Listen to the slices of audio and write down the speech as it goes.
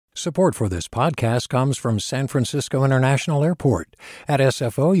Support for this podcast comes from San Francisco International Airport. At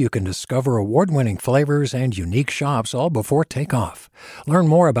SFO, you can discover award-winning flavors and unique shops all before takeoff. Learn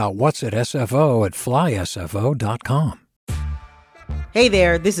more about what's at SFO at flysfo.com. Hey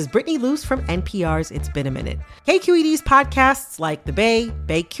there, this is Brittany Luce from NPR's It's Been a Minute. KQED's podcasts like The Bay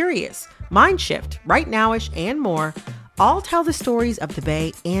Curious, Mindshift, Right Nowish, and more all tell the stories of the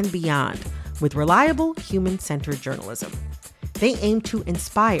Bay and beyond with reliable, human-centered journalism. They aim to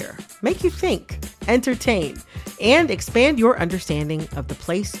inspire, make you think, entertain, and expand your understanding of the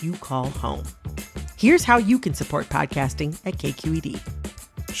place you call home. Here's how you can support podcasting at KQED.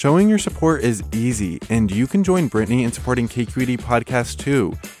 Showing your support is easy, and you can join Brittany in supporting KQED Podcast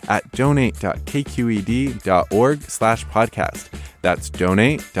too at donate.kqed.org/podcast. That's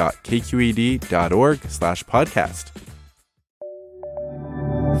donate.kqed.org/podcast.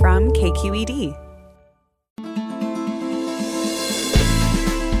 From KQED.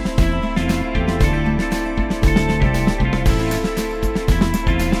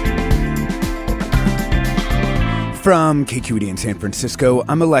 From KQED in San Francisco,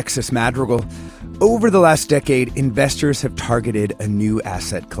 I'm Alexis Madrigal. Over the last decade, investors have targeted a new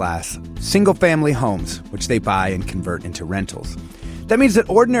asset class, single-family homes, which they buy and convert into rentals. That means that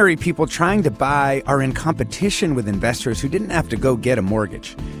ordinary people trying to buy are in competition with investors who didn't have to go get a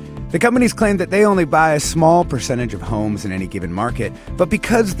mortgage. The companies claim that they only buy a small percentage of homes in any given market, but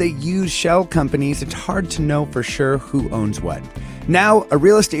because they use shell companies, it's hard to know for sure who owns what. Now, a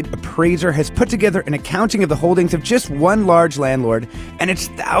real estate appraiser has put together an accounting of the holdings of just one large landlord, and it's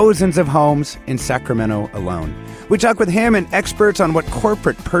thousands of homes in Sacramento alone. We talk with him and experts on what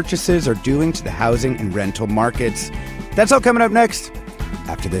corporate purchases are doing to the housing and rental markets. That's all coming up next,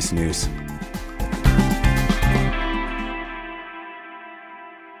 after this news.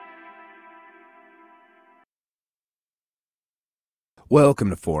 Welcome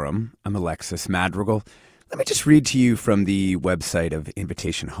to Forum. I'm Alexis Madrigal. Let me just read to you from the website of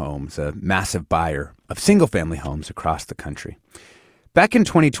Invitation Homes, a massive buyer of single-family homes across the country. Back in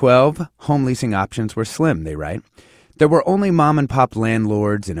 2012, home leasing options were slim, they write. There were only mom-and-pop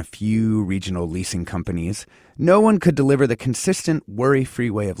landlords and a few regional leasing companies. No one could deliver the consistent, worry-free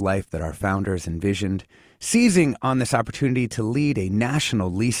way of life that our founders envisioned. Seizing on this opportunity to lead a national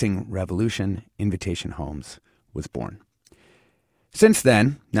leasing revolution, Invitation Homes was born. Since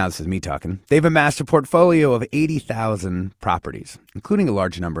then, now this is me talking, they've amassed a portfolio of 80,000 properties, including a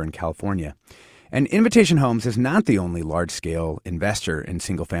large number in California. And Invitation Homes is not the only large-scale investor in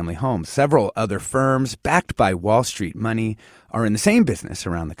single-family homes. Several other firms, backed by Wall Street money, are in the same business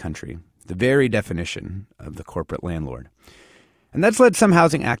around the country, the very definition of the corporate landlord. And that's led some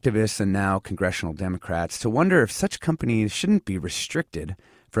housing activists and now congressional Democrats to wonder if such companies shouldn't be restricted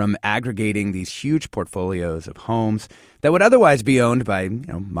from aggregating these huge portfolios of homes that would otherwise be owned by,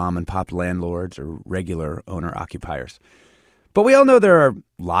 mom and pop landlords or regular owner occupiers. But we all know there are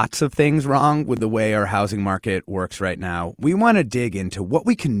lots of things wrong with the way our housing market works right now. We want to dig into what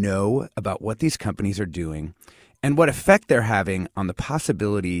we can know about what these companies are doing and what effect they're having on the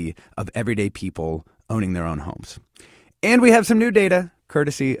possibility of everyday people owning their own homes. And we have some new data,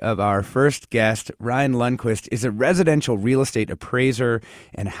 courtesy of our first guest. Ryan Lundquist is a residential real estate appraiser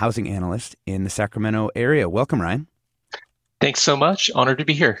and housing analyst in the Sacramento area. Welcome, Ryan. Thanks so much. Honored to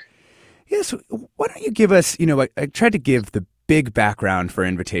be here. Yes. Why don't you give us, I tried to give the big background for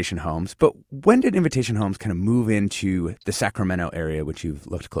Invitation Homes, but when did Invitation Homes kind of move into the Sacramento area, which you've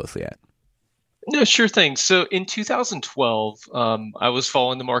looked closely at? No, sure thing. So in 2012, I was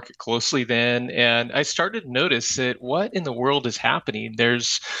following the market closely then, and I started to notice that what in the world is happening?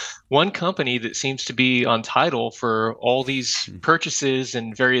 There's one company that seems to be on title for all these purchases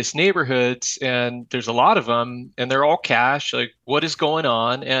in various neighborhoods, and there's a lot of them, and they're all cash. Like, what is going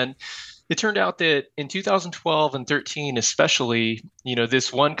on? And it turned out that in 2012 and 13, especially,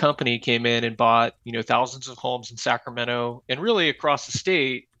 this one company came in and bought, thousands of homes in Sacramento and really across the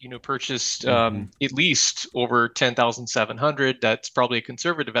state, purchased at least over 10,700. That's probably a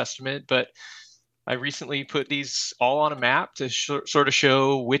conservative estimate, but I recently put these all on a map to sort of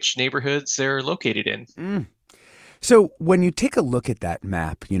show which neighborhoods they're located in. So when you take a look at that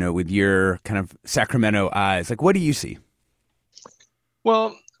map, with your kind of Sacramento eyes, like, what do you see?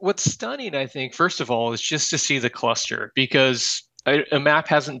 Well, what's stunning, I think, first of all, is just to see the cluster, because a map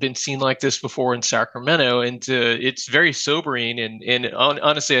hasn't been seen like this before in Sacramento, and it's very sobering. And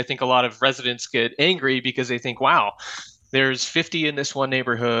honestly, I think a lot of residents get angry because they think, wow, there's 50 in this one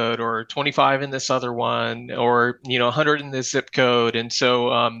neighborhood or 25 in this other one, or 100 in this zip code. And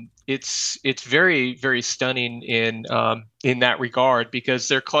so it's very, very stunning in that regard, because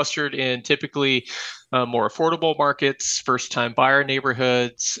they're clustered in typically more affordable markets, first-time buyer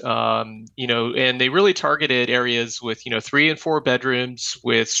neighborhoods, and they really targeted areas with, 3 and 4 bedrooms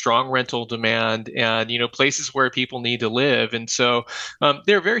with strong rental demand and, places where people need to live. And so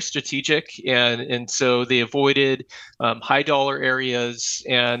they're very strategic, and so they avoided high dollar areas,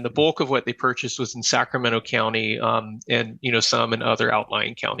 and the bulk of what they purchased was in Sacramento County, and some in other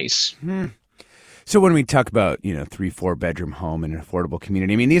outlying counties. So when we talk about 3-4 bedroom home in an affordable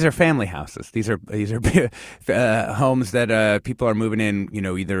community, I mean, these are family houses. These are homes that people are moving in,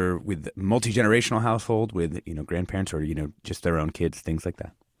 either with multi-generational household with grandparents or just their own kids, things like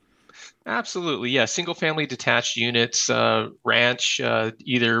that. Absolutely, yeah. Single family detached units, ranch,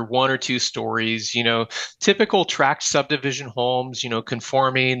 either 1 or 2 stories, typical tract subdivision homes,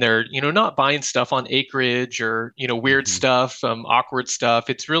 conforming. They're, not buying stuff on acreage or, weird stuff, awkward stuff.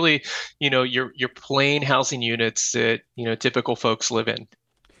 It's really, your plain housing units that, typical folks live in.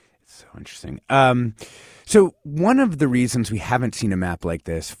 It's so interesting. So one of the reasons we haven't seen a map like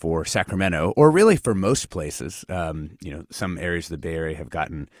this for Sacramento, or really for most places, some areas of the Bay Area have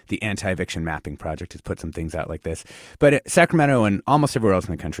gotten the anti-eviction mapping project has put some things out like this. But at Sacramento and almost everywhere else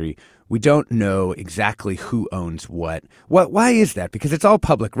in the country, we don't know exactly who owns what. Why is that? Because it's all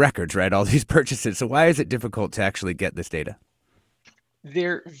public records, right? All these purchases. So why is it difficult to actually get this data?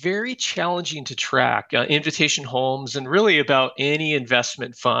 They're very challenging to track. Invitation Homes and really about any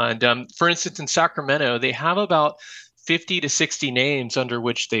investment fund. For instance, in Sacramento, they have about 50 to 60 names under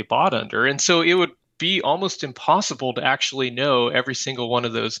which they bought under. And so it would be almost impossible to actually know every single one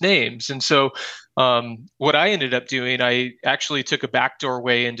of those names. And so what I ended up doing, I actually took a backdoor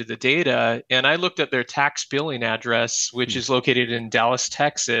way into the data, and I looked up their tax billing address, which is located in Dallas,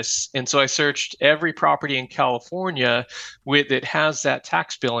 Texas. And so I searched every property in California that has that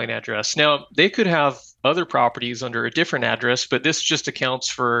tax billing address. Now, they could have other properties under a different address, but this just accounts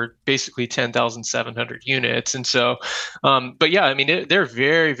for basically 10,700 units. And so, but yeah, I mean, they're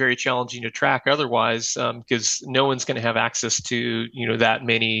very, very challenging to track otherwise, because no one's going to have access to, that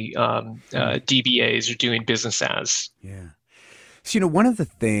many DBAs or doing business as. Yeah. So, one of the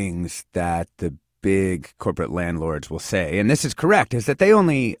things that the big corporate landlords will say, and this is correct, is that they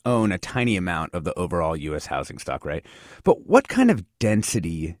only own a tiny amount of the overall U.S. housing stock, right? But what kind of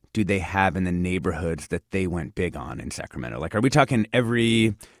density do they have in the neighborhoods that they went big on in Sacramento? Like, are we talking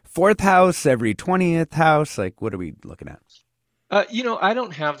every 4th house, every 20th house? Like, what are we looking at? I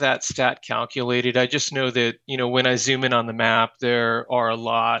don't have that stat calculated. I just know that, when I zoom in on the map, there are a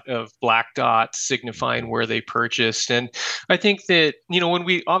lot of black dots signifying where they purchased. And I think that, when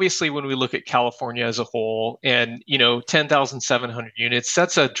we look at California as a whole and, 10,700 units,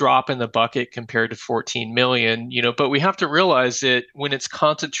 that's a drop in the bucket compared to 14 million, but we have to realize that when it's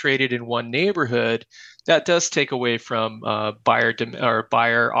concentrated in one neighborhood, that does take away from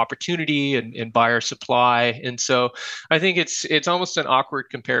buyer opportunity and buyer supply. And so I think it's almost an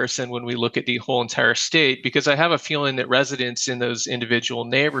awkward comparison when we look at the whole entire state, because I have a feeling that residents in those individual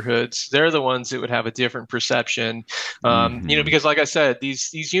neighborhoods, they're the ones that would have a different perception. Because like I said,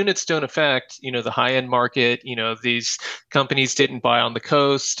 these units don't affect, the high-end market. These companies didn't buy on the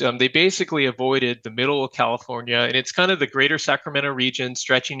coast. They basically avoided the middle of California, and it's kind of the greater Sacramento region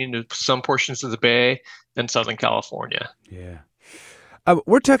stretching into some portions of the Bay and Southern California. Yeah.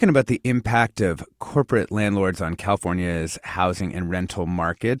 We're talking about the impact of corporate landlords on California's housing and rental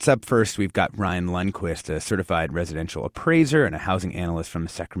markets. Up first, we've got Ryan Lundquist, a certified residential appraiser and a housing analyst from the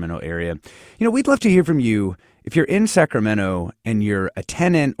Sacramento area. We'd love to hear from you. If you're in Sacramento and you're a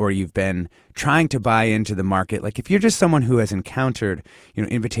tenant or you've been trying to buy into the market, like if you're just someone who has encountered,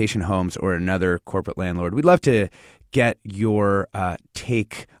 Invitation Homes or another corporate landlord, we'd love to get your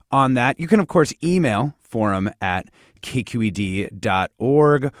take on that. You can, of course, email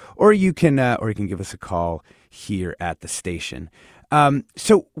forum@kqed.org, or you can give us a call here at the station.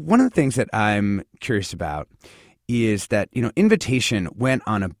 So one of the things that I'm curious about is that, Invitation went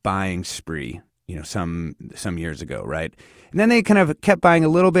on a buying spree, some years ago, right? And then they kind of kept buying a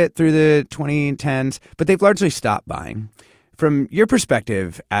little bit through the 2010s, but they've largely stopped buying. From your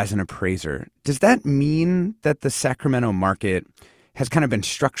perspective as an appraiser, does that mean that the Sacramento market has kind of been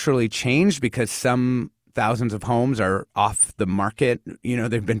structurally changed because some thousands of homes are off the market?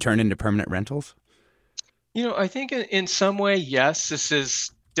 They've been turned into permanent rentals? I think in some way, yes, this is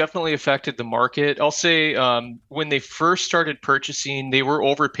definitely affected the market. I'll say when they first started purchasing, they were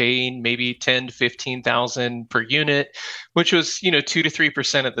overpaying maybe 10 to 15,000 per unit, which was 2 to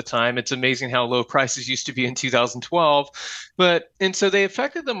 3% at the time. It's amazing how low prices used to be in 2012. And so they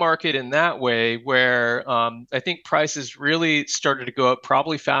affected the market in that way, where I think prices really started to go up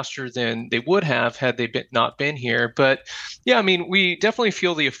probably faster than they would have had they not been here. But yeah, I mean, we definitely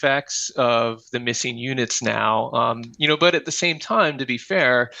feel the effects of the missing units now. But at the same time, to be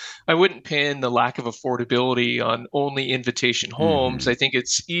fair, I wouldn't pin the lack of affordability on only Invitation Homes. I think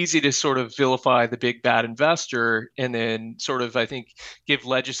it's easy to sort of vilify the big bad investor and then sort of, I think, give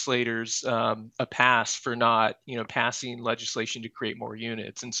legislators a pass for not, passing legislation to create more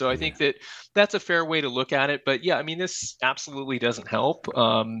units. And so I think that that's a fair way to look at it. But yeah, I mean, this absolutely doesn't help,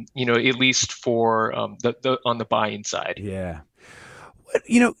 at least for the on the buying side. Yeah.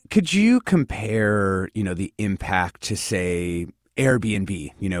 Could you compare, the impact to, say,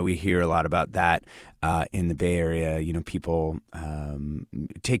 Airbnb? We hear a lot about that in the Bay Area, people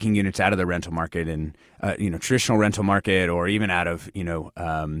taking units out of the rental market and, traditional rental market, or even out of,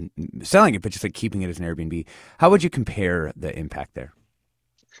 selling it, but just like keeping it as an Airbnb. How would you compare the impact there?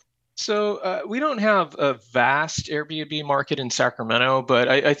 So we don't have a vast Airbnb market in Sacramento, but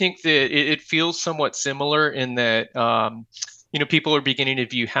I think that it feels somewhat similar in that people are beginning to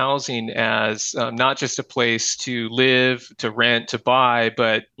view housing as not just a place to live, to rent, to buy,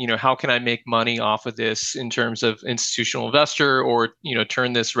 but, how can I make money off of this in terms of institutional investor, or,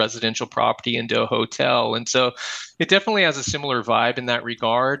 turn this residential property into a hotel? And so it definitely has a similar vibe in that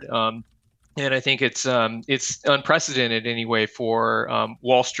regard. And I think it's unprecedented anyway for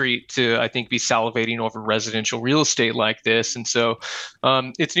Wall Street to, I think, be salivating over residential real estate like this. And so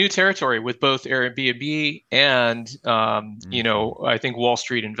it's new territory with both Airbnb and, I think Wall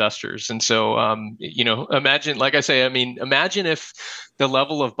Street investors. And so, imagine, like I say, imagine if the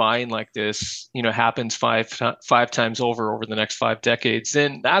level of buying like this, happens five times over the next 5 decades,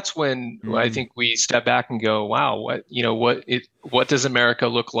 then that's when I think we step back and go, wow, what does America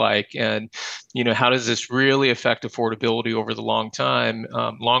look like? And, how does this really affect affordability over the long term?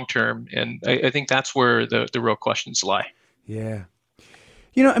 And I think that's where the real questions lie. Yeah.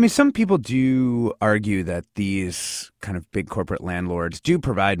 Some people do argue that these kind of big corporate landlords do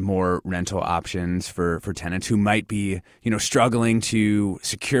provide more rental options for tenants who might be, struggling to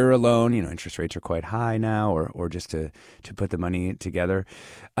secure a loan. Interest rates are quite high now, or just to put the money together.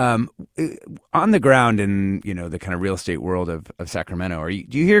 On the ground in, the kind of real estate world of Sacramento,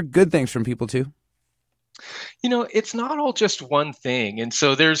 do you hear good things from people too? It's not all just one thing. And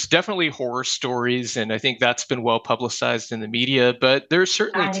so there's definitely horror stories, and I think that's been well publicized in the media, but there's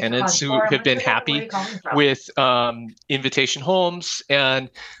certainly tenants who have been happy with Invitation Homes.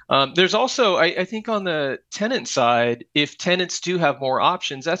 And there's also, I think on the tenant side, if tenants do have more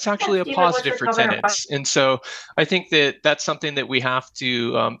options, that's actually a positive for tenants. And so I think that that's something that we have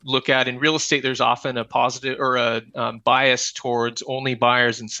to look at. In real estate, there's often a positive or a bias towards only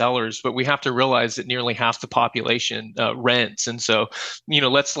buyers and sellers, but we have to realize that nearly half the population rents. And so,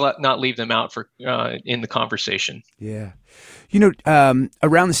 let's not leave them out in the conversation. Yeah.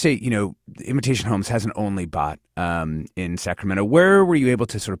 Around the state, Invitation Homes hasn't only bought in Sacramento. Where were you able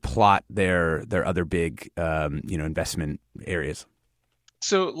to sort of plot their other big, investment areas?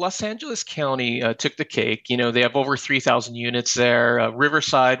 So Los Angeles County took the cake. They have over 3,000 units there.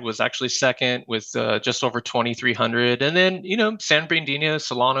 Riverside was actually second with just over 2,300. And then, San Bernardino,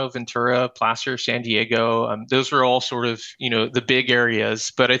 Solano, Ventura, Placer, San Diego, those were all sort of, the big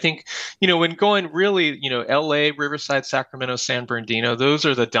areas. But I think, when going really, LA, Riverside, Sacramento, San Bernardino, those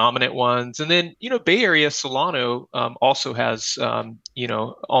are the dominant ones. And then, Bay Area, Solano also has,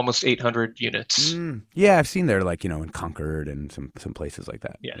 almost 800 units. Yeah, I've seen there, like, in Concord and some places like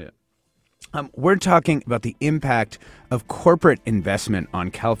that. Yeah. We're talking about the impact of corporate investment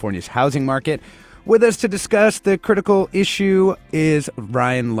on California's housing market. With us to discuss the critical issue is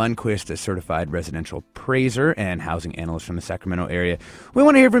Ryan Lundquist, a certified residential appraiser and housing analyst from the Sacramento area. We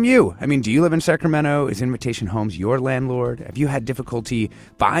want to hear from you. Do you live in Sacramento? Is Invitation Homes your landlord? Have you had difficulty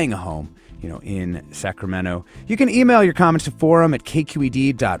buying a home, in Sacramento? You can email your comments to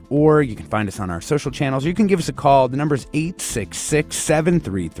forum@kqed.org. You can find us on our social channels, or you can give us a call. The number is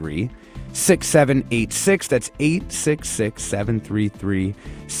 866-733-6786. That's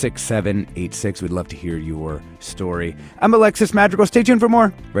 866-733-6786. We'd love to hear your story. I'm Alexis Madrigal. Stay tuned for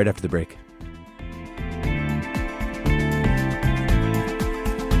more right after the break.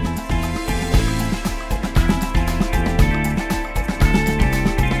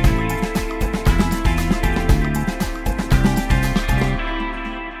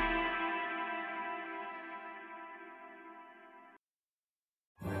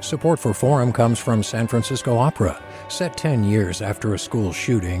 Support for Forum comes from San Francisco Opera. Set 10 years after a school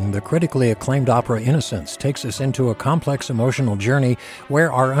shooting, the critically acclaimed opera Innocence takes us into a complex emotional journey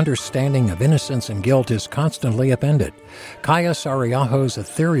where our understanding of innocence and guilt is constantly upended. Kaya Sariaho's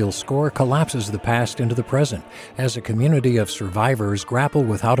ethereal score collapses the past into the present as a community of survivors grapple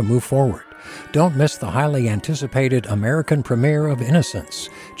with how to move forward. Don't miss the highly anticipated American premiere of Innocence,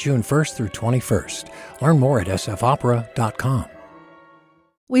 June 1st through 21st. Learn more at sfopera.com.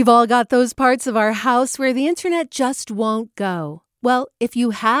 We've all got those parts of our house where the internet just won't go. Well, if you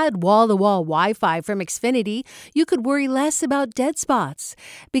had wall-to-wall Wi-Fi from Xfinity, you could worry less about dead spots.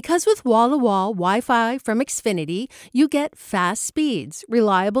 Because with wall-to-wall Wi-Fi from Xfinity, you get fast speeds,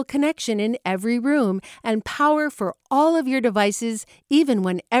 reliable connection in every room, and power for all of your devices, even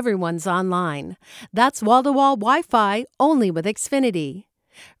when everyone's online. That's wall-to-wall Wi-Fi only with Xfinity.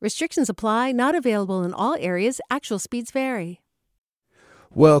 Restrictions apply, not available in all areas. Actual speeds vary.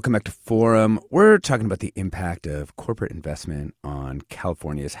 Welcome back to Forum. We're talking about the impact of corporate investment on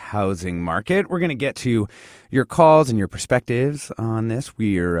California's housing market. We're going to get to your calls and your perspectives on this.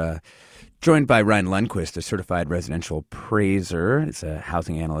 We're joined by Ryan Lundquist, a certified residential appraiser. He's a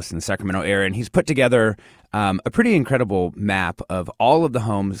housing analyst in the Sacramento area, and he's put together a pretty incredible map of all of the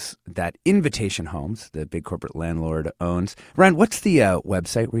homes that Invitation Homes, the big corporate landlord, owns. Ryan, what's the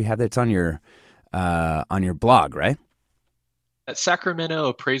website where you have that? It's on your blog, right? At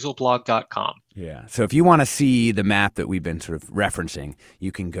sacramentoappraisalblog.com. Yeah. So if you want to see the map that we've been sort of referencing,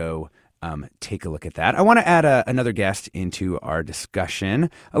 you can go take a look at that. I want to add another guest into our discussion.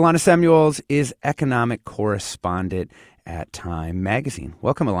 Alana Semuels is economic correspondent at Time Magazine.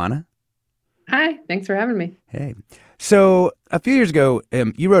 Welcome, Alana. Hi. Thanks for having me. Hey. So a few years ago,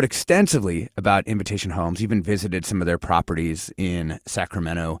 you wrote extensively about Invitation Homes, even visited some of their properties in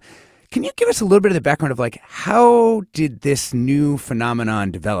Sacramento. Can you give us a little bit of the background of how did this new phenomenon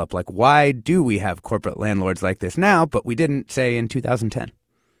develop? Why do we have corporate landlords like this now, but we didn't, say, in 2010?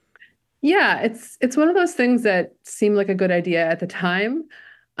 Yeah, it's one of those things that seemed like a good idea at the time.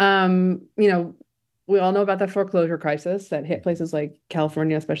 We all know about the foreclosure crisis that hit places like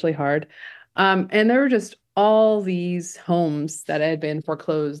California especially hard. And there were just all these homes that had been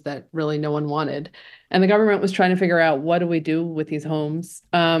foreclosed that really no one wanted. And the government was trying to figure out, what do we do with these homes?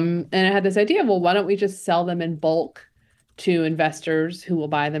 And it had this idea, well, why don't we just sell them in bulk to investors who will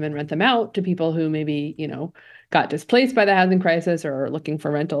buy them and rent them out to people who maybe, got displaced by the housing crisis or are looking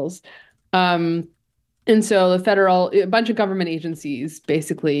for rentals. And so a bunch of government agencies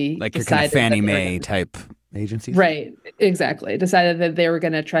basically your kind of Fannie Mae type agencies? Right, exactly. Decided that they were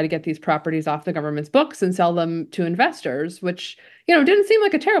going to try to get these properties off the government's books and sell them to investors, which, didn't seem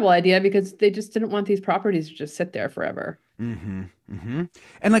like a terrible idea because they just didn't want these properties to just sit there forever. Mm-hmm. Mm-hmm.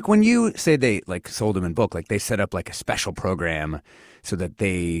 And when you say they sold them in bulk, they set up a special program so that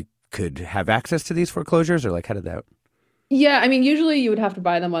they could have access to these foreclosures, or how did that? Yeah, usually you would have to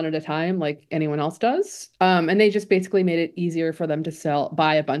buy them one at a time like anyone else does. And they just basically made it easier for them to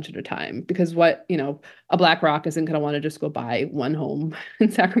buy a bunch at a time, because a BlackRock isn't going to want to just go buy one home in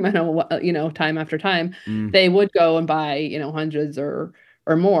Sacramento, time after time. They would go and buy, hundreds or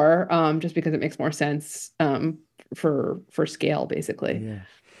more, just because it makes more sense for scale, basically. Yeah.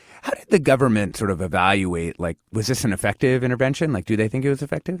 How did the government sort of evaluate, was this an effective intervention? Do they think it was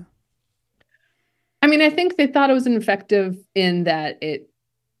effective? I think they thought it was ineffective in that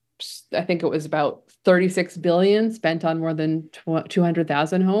I think it was about $36 billion spent on more than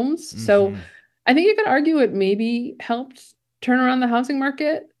 200,000 homes. Mm-hmm. So I think you could argue it maybe helped turn around the housing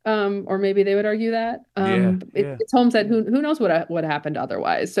market, or maybe they would argue that. It's homes that who knows what happened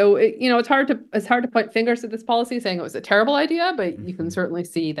otherwise. So it's hard to point fingers at this policy saying it was a terrible idea, but you can certainly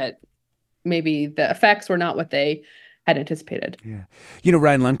see that maybe the effects were not what they had anticipated. Yeah.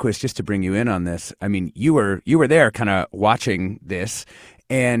 Ryan Lundquist, just to bring you in on this, you were there kind of watching this.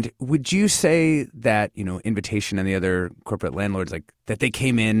 And would you say that, Invitation and the other corporate landlords, that they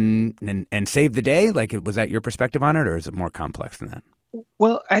came in and saved the day? Was that your perspective on it, or is it more complex than that?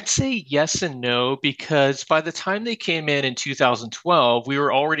 Well, I'd say yes and no, because by the time they came in 2012, we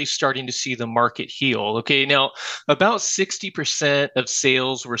were already starting to see the market heal. Okay, now about 60% of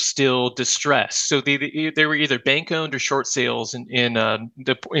sales were still distressed, so they were either bank owned or short sales in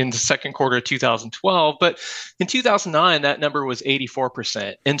the second quarter of 2012. But in 2009, that number was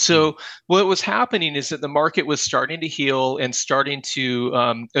 84%, and so what was happening is that the market was starting to heal and starting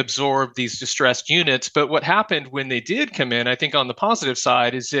to absorb these distressed units. But what happened when they did come in, I think on the positive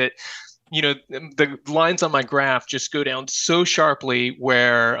side, is that the lines on my graph just go down so sharply,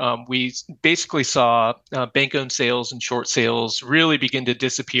 where we basically saw bank-owned sales and short sales really begin to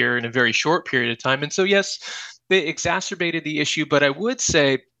disappear in a very short period of time. And so yes, they exacerbated the issue, but I would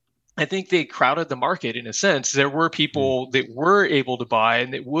say I think they crowded the market in a sense. There were people that were able to buy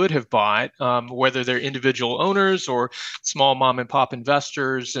and that would have bought, whether they're individual owners or small mom and pop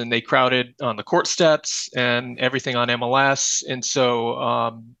investors, and they crowded on the court steps and everything on MLS. And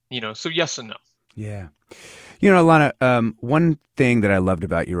so, so yes and no. Yeah. Alana, one thing that I loved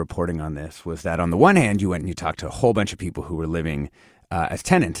about your reporting on this was that on the one hand, you went and you talked to a whole bunch of people who were living as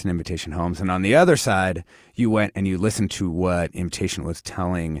tenants in Invitation Homes. And on the other side, you went and you listened to what Invitation was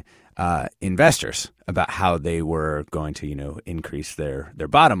telling investors about how they were going to, increase their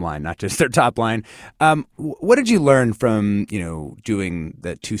bottom line, not just their top line. What did you learn from, doing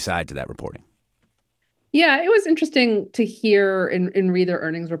the two sides of that reporting? Yeah, it was interesting to hear and read their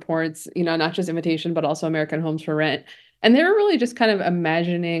earnings reports, not just Invitation, but also American Homes for Rent. And they were really just kind of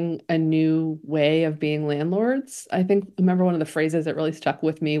imagining a new way of being landlords. I remember one of the phrases that really stuck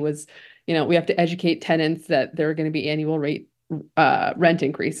with me was, we have to educate tenants that there are going to be annual rent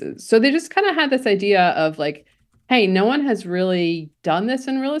increases. So they just kind of had this idea of like, hey, no one has really done this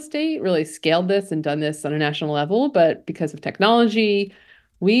in real estate, really scaled this and done this on a national level, but because of technology,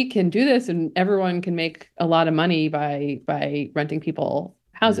 we can do this and everyone can make a lot of money by renting people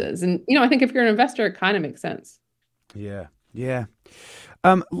houses. And, I think if you're an investor, it kind of makes sense. Yeah. Yeah.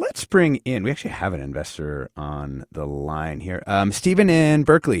 Let's bring in, we actually have an investor on the line here. Stephen in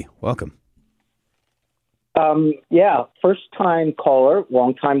Berkeley, welcome. First time caller,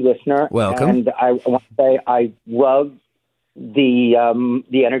 long time listener. Welcome. And I want to say I love the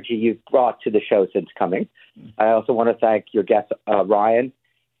energy you've brought to the show since coming. I also want to thank your guest, Ryan.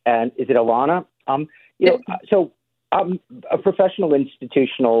 And is it Alana? So I'm a professional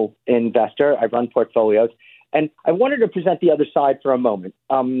institutional investor. I run portfolios. And I wanted to present the other side for a moment.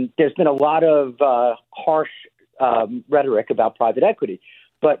 There's been a lot of harsh rhetoric about private equity.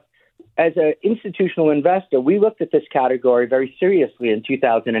 But as an institutional investor, we looked at this category very seriously in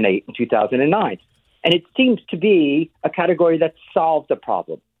 2008 and 2009. And it seems to be a category that solved the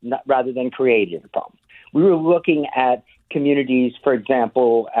problem, rather than creating a problem. We were looking at communities, for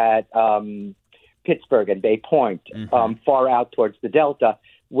example, at Pittsburgh and Bay Point, far out towards the Delta,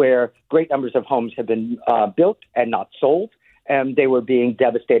 where great numbers of homes have been built and not sold, and they were being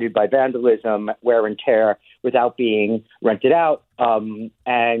devastated by vandalism, wear and tear, without being rented out.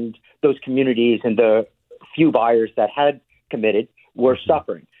 And those communities and the few buyers that had committed were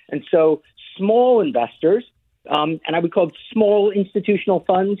suffering. And so small investors, and I would call it small institutional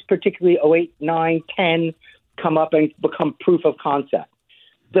funds, particularly 08, 9, 10, come up and become proof of concept.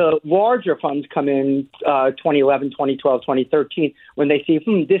 The larger funds come in 2011, 2012, 2013, when they see,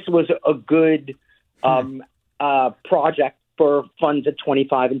 this was a good project for funds at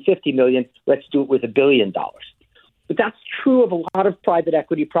 25 and 50 million. Let's do it with $1 billion. But that's true of a lot of private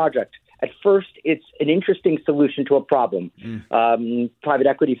equity projects. At first, it's an interesting solution to a problem. Private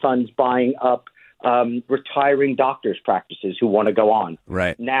equity funds buying up retiring doctors' practices who want to go on.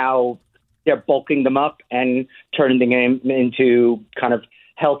 Right. Now they're bulking them up and turning them into kind of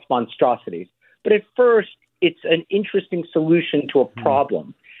health monstrosities. But at first, it's an interesting solution to a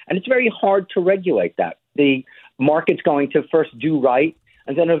problem. And it's very hard to regulate that. The market's going to first do right,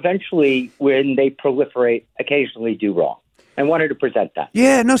 and then eventually, when they proliferate, occasionally do wrong. I wanted to present that.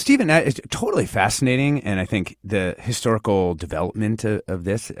 Yeah, no, Stephen, it's totally fascinating. And I think the historical development of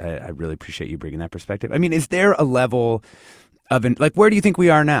this, I really appreciate you bringing that perspective. I mean, is there a level of, where do you think we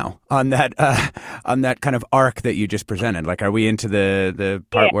are now on that kind of arc that you just presented? Like, are we into the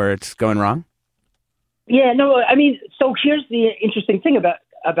part where it's going wrong? Yeah, no, I mean, so here's the interesting thing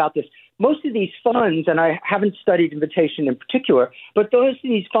about this. Most of these funds, and I haven't studied Invitation in particular, but most of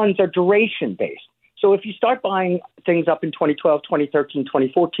these funds are duration-based. So if you start buying things up in 2012, 2013,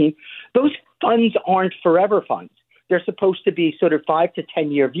 2014, those funds aren't forever funds. They're supposed to be sort of 5 to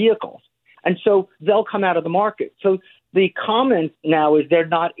 10-year vehicles. And so they'll come out of the market. So the comment now is they're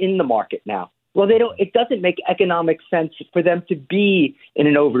not in the market now. Well, it doesn't make economic sense for them to be in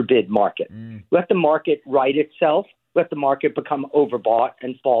an overbid market. Let the market right itself. Let the market become overbought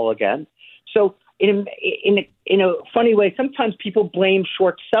and fall again. So in a funny way, sometimes people blame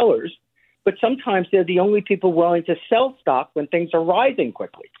short sellers, but sometimes they're the only people willing to sell stock when things are rising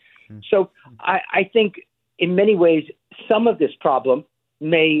quickly. So I think in many ways, some of this problem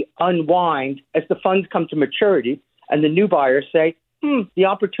may unwind as the funds come to maturity and the new buyers say, the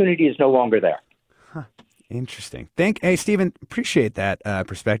opportunity is no longer there. Huh. Interesting. Hey, Stephen, appreciate that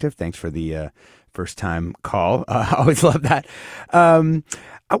perspective. Thanks for the first time call. I always love that.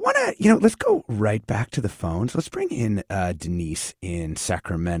 I want to, let's go right back to the phones. Let's bring in Denise in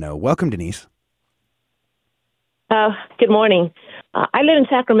Sacramento. Welcome, Denise. Good morning. I live in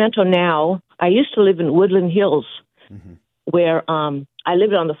Sacramento now. I used to live in Woodland Hills, where I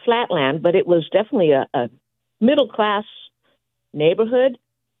lived on the flatland, but it was definitely a middle-class neighborhood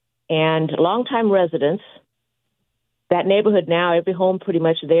and longtime residents. That neighborhood now, every home pretty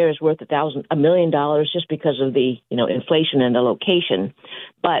much there is worth $1 million just because of the inflation and the location.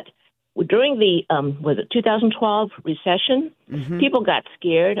 But during the 2012 recession, people got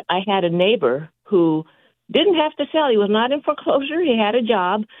scared. I had a neighbor who didn't have to sell. He was not in foreclosure. He had a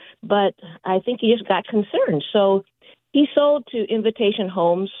job, but I think he just got concerned. So he sold to Invitation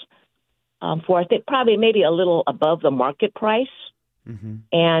Homes for, I think, probably maybe a little above the market price.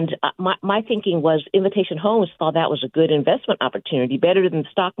 And my thinking was Invitation Homes thought that was a good investment opportunity, better than the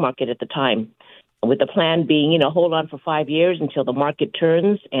stock market at the time, with the plan being, hold on for 5 years until the market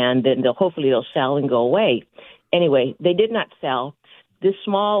turns, and then hopefully they'll sell and go away. Anyway, they did not sell. This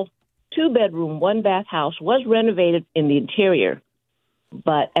small 2-bedroom, 1-bath house was renovated in the interior,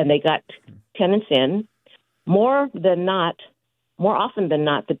 and they got tenants in. More often than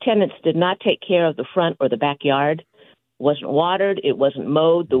not, the tenants did not take care of the front or the backyard. It wasn't watered. It wasn't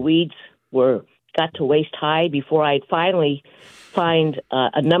mowed. The weeds got to waist high before I'd finally find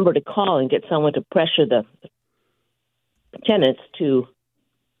a number to call and get someone to pressure the tenants to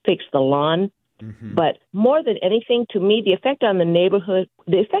fix the lawn. But more than anything, to me, the effect on the neighborhood,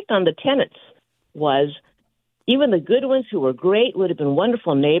 the effect on the tenants was even the good ones who were great, would have been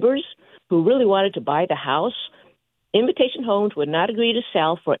wonderful neighbors who really wanted to buy the house. Invitation Homes would not agree to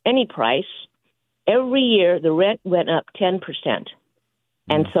sell for any price. Every year, the rent went up 10%.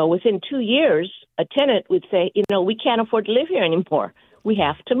 And so within 2 years, a tenant would say, we can't afford to live here anymore. We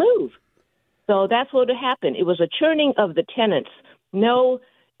have to move. So that's what would happen. It was a churning of the tenants. No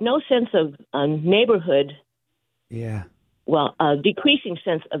sense of neighborhood. Yeah. Well, a decreasing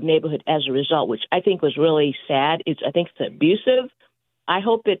sense of neighborhood as a result, which I think was really sad. I think it's abusive. I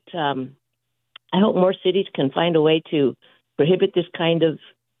hope more cities can find a way to prohibit this kind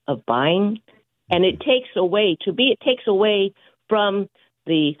of buying. And it takes away from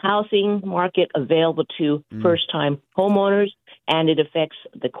the housing market available to first-time homeowners, and it affects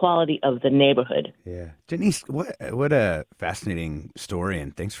the quality of the neighborhood. Yeah, Denise, what a fascinating story,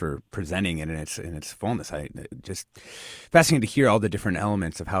 and thanks for presenting it in its fullness. Just fascinating to hear all the different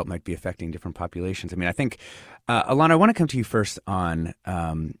elements of how it might be affecting different populations. I mean, I think, Alana, I want to come to you first on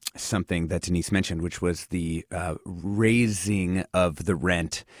something that Denise mentioned, which was the raising of the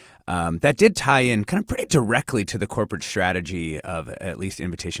rent. That did tie in kind of pretty directly to the corporate strategy of at least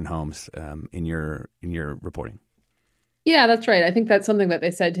Invitation Homes in your reporting. Yeah, that's right. I think that's something that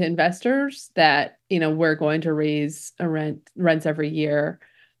they said to investors that, we're going to raise rents every year.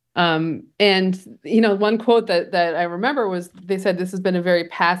 And, one quote that I remember was they said this has been a very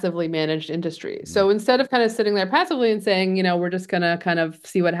passively managed industry. So instead of kind of sitting there passively and saying, we're just going to kind of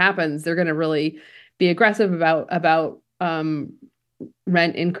see what happens, they're going to really be aggressive about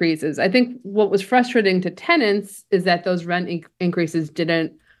rent increases. I think what was frustrating to tenants is that those rent increases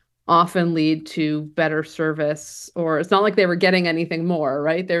didn't often lead to better service, or it's not like they were getting anything more,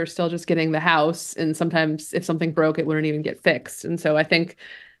 right? They were still just getting the house, and sometimes if something broke, it wouldn't even get fixed. And so I think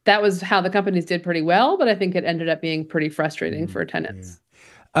that was how the companies did pretty well, but I think it ended up being pretty frustrating for tenants.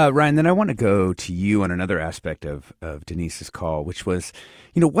 Yeah. Ryan, then I want to go to you on another aspect of Denise's call, which was,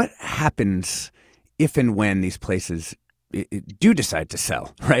 what happens if and when these places do decide to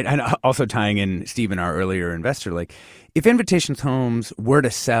sell, right? And also tying in Stephen, our earlier investor, like if Invitation Homes were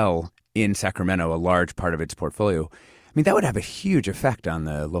to sell in Sacramento, a large part of its portfolio, I mean, that would have a huge effect on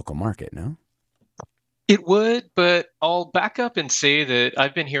the local market, no? It would, but I'll back up and say that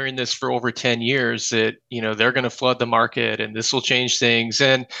I've been hearing this for over 10 years that, they're going to flood the market and this will change things.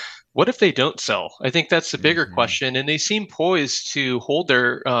 And what if they don't sell? I think that's the bigger question. And they seem poised to hold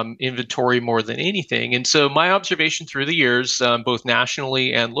their inventory more than anything. And so my observation through the years, both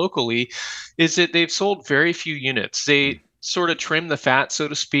nationally and locally, is that they've sold very few units. They sort of trim the fat, so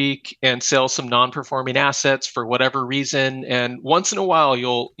to speak, and sell some non-performing assets for whatever reason. And once in a while,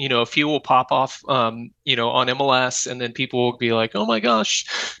 a few will pop off, on MLS, and then people will be like, oh my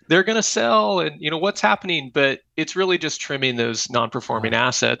gosh, they're going to sell. And, what's happening? But it's really just trimming those non-performing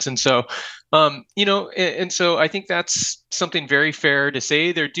assets. And so, and so I think that's something very fair to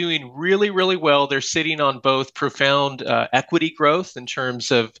say. They're doing really, really well. They're sitting on both profound equity growth in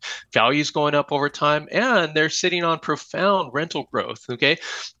terms of values going up over time, and they're sitting on profound rental growth. Okay.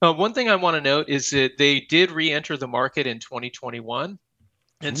 One thing I want to note is that they did re-enter the market in 2021.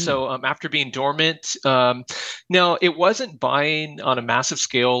 And so after being dormant, now it wasn't buying on a massive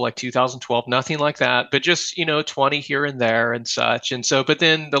scale like 2012, nothing like that, but just, 20 here and there and such. And so, but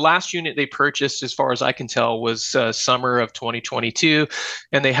then the last unit they purchased, as far as I can tell, was summer of 2022,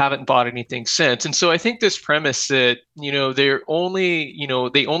 and they haven't bought anything since. And so I think this premise that, they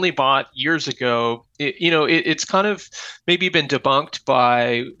only bought years ago, it's kind of maybe been debunked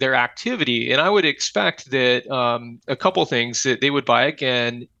by their activity. And I would expect that a couple things, that they would buy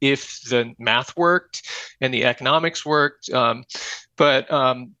again if the math worked and the economics worked, but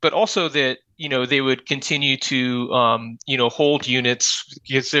also that they would continue to hold units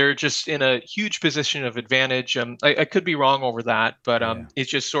because they're just in a huge position of advantage. I could be wrong over that, but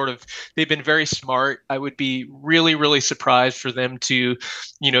it's just sort of, they've been very smart. I would be really, really surprised for them to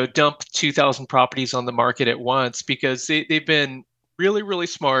dump 2,000 properties on the market at once, because they've been really, really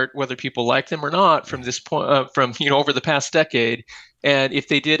smart, whether people like them or not, from this point, over the past decade. And if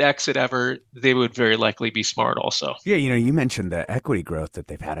they did exit ever, they would very likely be smart also. Yeah, you mentioned the equity growth that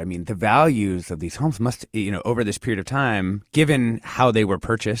they've had. I mean, the values of these homes must, over this period of time, given how they were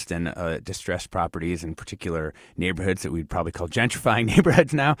purchased and distressed properties in particular neighborhoods that we'd probably call gentrifying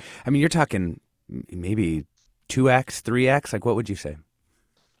neighborhoods now. I mean, you're talking maybe 2x, 3x. Like, what would you say?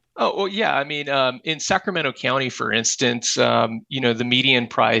 Oh, well, yeah. I mean, in Sacramento County, for instance, the median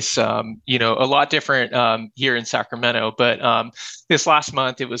price, a lot different here in Sacramento, but this last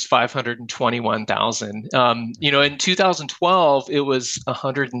month it was $521,000. In 2012 it was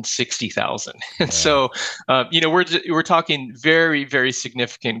 $160,000. Yeah. So, we're talking very, very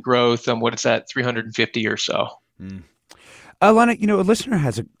significant growth. What is that, 350 or so? Mm. Alana, a listener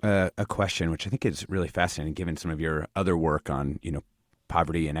has a question, which I think is really fascinating, given some of your other work on,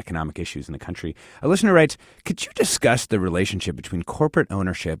 poverty and economic issues in the country. A listener writes, could you discuss the relationship between corporate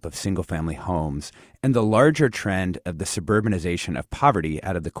ownership of single-family homes and the larger trend of the suburbanization of poverty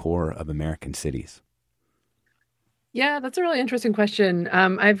out of the core of American cities? Yeah, that's a really interesting question.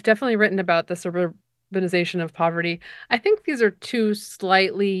 I've definitely written about the suburbanization of poverty. I think these are two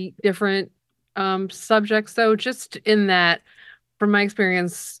slightly different subjects, though, just in that, from my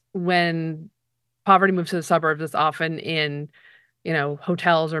experience, when poverty moves to the suburbs, it's often in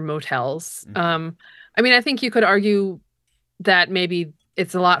hotels or motels. Mm-hmm. I think you could argue that maybe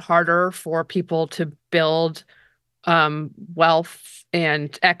it's a lot harder for people to build wealth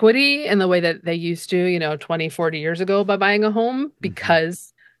and equity in the way that they used to, 20, 40 years ago by buying a home,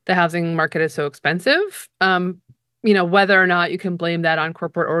 because the housing market is so expensive. Whether or not you can blame that on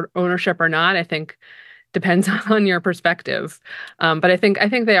corporate ownership or not, I think depends on your perspective. But I think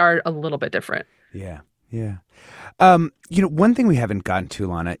they are a little bit different. Yeah. Yeah. One thing we haven't gotten to,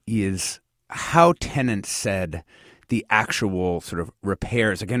 Alana, is how tenants said the actual sort of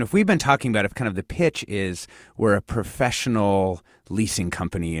repairs. Again, if we've been talking about, if kind of the pitch is we're a professional leasing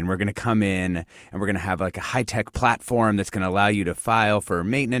company and we're going to come in and we're going to have like a high-tech platform that's going to allow you to file for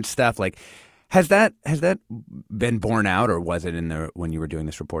maintenance stuff. Like, has that been borne out, or was it in there when you were doing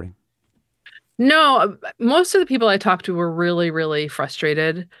this reporting? No, most of the people I talked to were really, really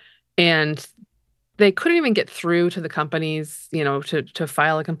frustrated, and they couldn't even get through to the companies, to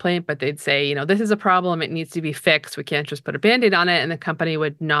file a complaint, but they'd say, this is a problem. It needs to be fixed. We can't just put a Band-Aid on it. And the company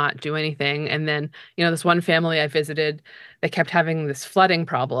would not do anything. And then, this one family I visited, they kept having this flooding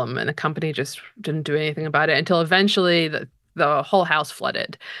problem, and the company just didn't do anything about it until eventually the whole house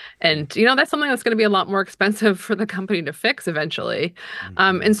flooded. And, that's something that's going to be a lot more expensive for the company to fix eventually.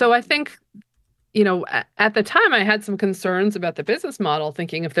 Mm-hmm. And so I think, at the time, I had some concerns about the business model,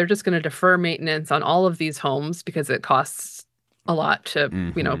 thinking if they're just going to defer maintenance on all of these homes because it costs a lot to,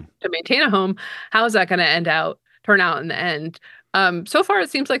 to maintain a home, how is that going to turn out in the end? So far, it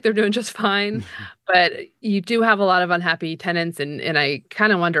seems like they're doing just fine, but you do have a lot of unhappy tenants, and I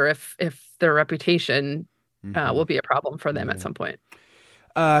kind of wonder if their reputation will be a problem for them at some point.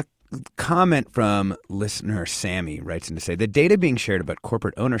 Comment from listener Sammy writes in to say, the data being shared about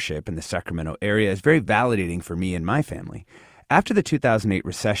corporate ownership in the Sacramento area is very validating for me and my family. After the 2008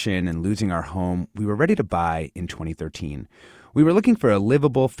 recession and losing our home, we were ready to buy in 2013. We were looking for a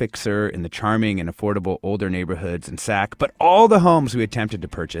livable fixer in the charming and affordable older neighborhoods in Sac, but all the homes we attempted to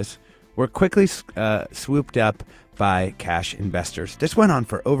purchase were quickly swooped up by cash investors. This went on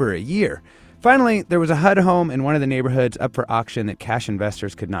for over a year. Finally, there was a HUD home in one of the neighborhoods up for auction that cash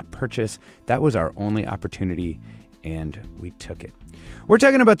investors could not purchase. That was our only opportunity, and we took it. We're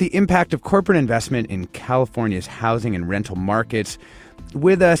talking about the impact of corporate investment in California's housing and rental markets.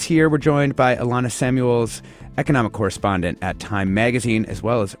 with us here, we're joined by Alana Semuels, economic correspondent at Time Magazine, as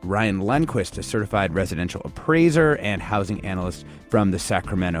well as Ryan Lundquist, a certified residential appraiser and housing analyst from the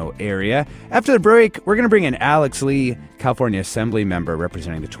Sacramento area. After the break, we're going to bring in Alex Lee, California Assembly member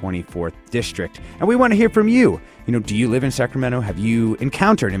representing the 24th District. And we want to hear from you. Do you live in Sacramento? Have you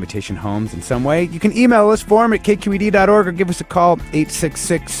encountered Invitation Homes in some way? You can email us, forum at kqed.org, or give us a call,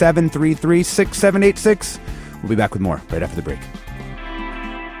 866-733-6786. We'll be back with more right after the break.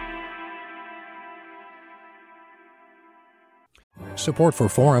 Support for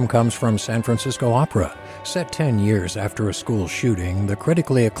Forum comes from San Francisco Opera. Set 10 years after a school shooting, the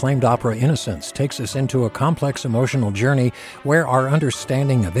critically acclaimed opera Innocence takes us into a complex emotional journey where our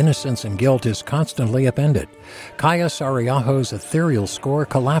understanding of innocence and guilt is constantly upended. Kaya Sariaho's ethereal score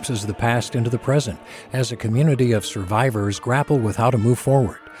collapses the past into the present as a community of survivors grapple with how to move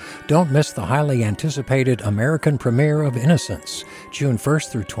forward. Don't miss the highly anticipated American premiere of Innocence, June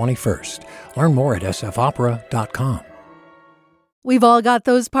 1st through 21st. Learn more at sfopera.com. We've all got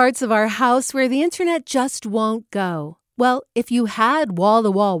those parts of our house where the internet just won't go. Well, if you had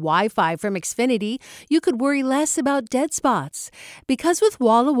wall-to-wall Wi-Fi from Xfinity, you could worry less about dead spots. Because with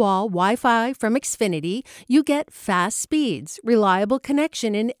wall-to-wall Wi-Fi from Xfinity, you get fast speeds, reliable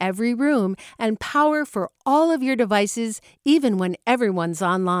connection in every room, and power for all of your devices, even when everyone's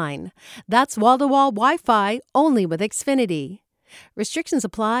online. That's wall-to-wall Wi-Fi only with Xfinity. Restrictions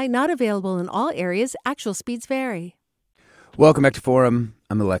apply, not available in all areas. Actual speeds vary. Welcome back to Forum.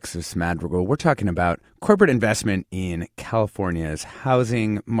 I'm Alexis Madrigal. We're talking about corporate investment in California's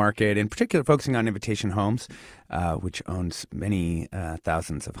housing market, in particular focusing on Invitation Homes, which owns many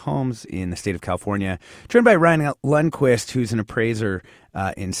thousands of homes in the state of California. Joined by Ryan Lundquist, who's an appraiser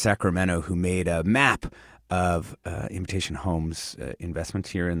in Sacramento, who made a map of Invitation Homes investments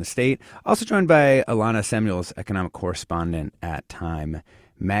here in the state. Also joined by Alana Semuels, economic correspondent at Time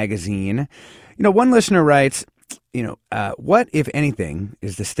Magazine. One listener writes, what, if anything,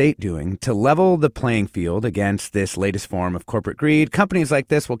 is the state doing to level the playing field against this latest form of corporate greed? Companies like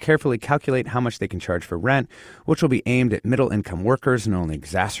this will carefully calculate how much they can charge for rent, which will be aimed at middle-income workers and only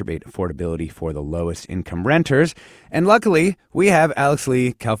exacerbate affordability for the lowest-income renters. And luckily, we have Alex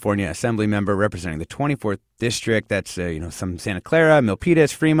Lee, California Assembly member representing the 24th District. That's, some Santa Clara,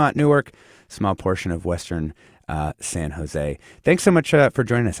 Milpitas, Fremont, Newark, small portion of western San Jose. Thanks so much for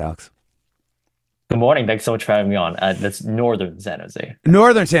joining us, Alex. Good morning. Thanks so much for having me on. That's northern San Jose.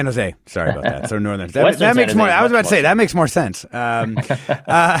 Northern San Jose. Sorry about that. So northern. That makes more. I was about to say that makes more sense.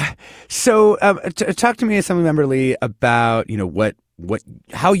 So talk to me, Assembly Member Lee, about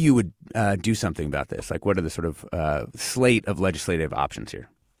how you would do something about this. Like, what are the sort of slate of legislative options here?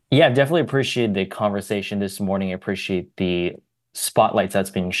 Yeah, definitely appreciate the conversation this morning. I appreciate the spotlights that's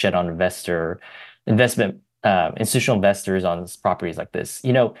being shed on institutional investors on properties like this.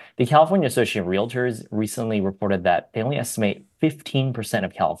 The California Association of Realtors recently reported that they only estimate 15%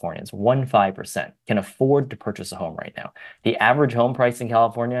 of Californians, 15%, can afford to purchase a home right now. The average home price in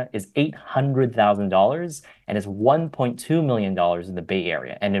California is $800,000 and is $1.2 million in the Bay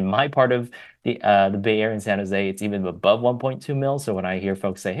Area. And in my part of the Bay Area in San Jose, it's even above 1.2 mil. So when I hear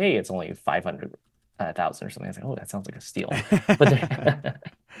folks say, hey, it's only 500,000 or something, I say, oh, that sounds like a steal.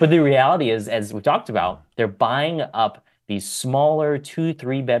 But the reality is, as we talked about, they're buying up these smaller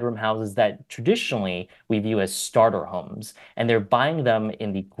 2-3 bedroom houses that traditionally we view as starter homes. And they're buying them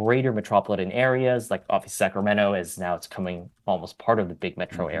in the greater metropolitan areas, like obviously Sacramento, as now it's coming almost part of the big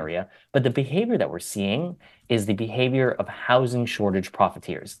metro area. But the behavior that we're seeing is the behavior of housing shortage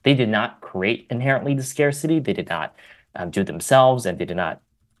profiteers. They did not create inherently the scarcity. They did not do it themselves, and they did not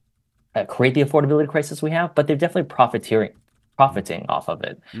create the affordability crisis we have, but they're definitely profiting off of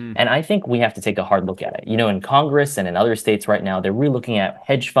it. And I think we have to take a hard look at it. In Congress and in other states right now, they're really looking at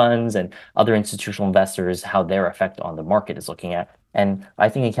hedge funds and other institutional investors, how their effect on the market is looking at. And I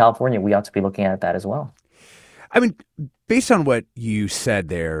think in California, we ought to be looking at that as well. I mean, based on what you said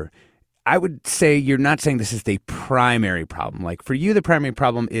there, I would say you're not saying this is the primary problem. Like, for you, the primary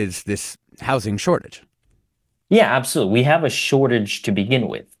problem is this housing shortage. Yeah, absolutely. We have a shortage to begin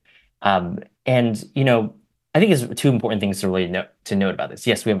with. I think there's two important things to really note about this.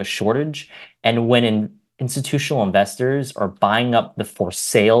 Yes, we have a shortage, and when institutional investors are buying up the for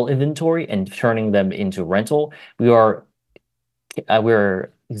sale inventory and turning them into rental, we're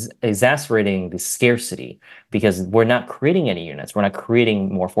exacerbating the scarcity because we're not creating any units. We're not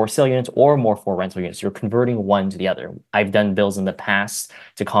creating more for sale units or more for rental units. You're converting one to the other. I've done bills in the past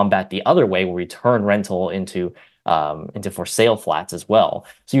to combat the other way, where we turn rental into for sale flats as well.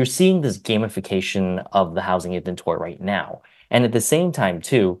 So you're seeing this gamification of the housing inventory right now. And at the same time,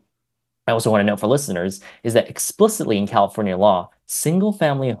 too, I also want to note for listeners is that explicitly in California law,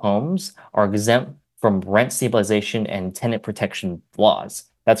 single-family homes are exempt from rent stabilization and tenant protection laws.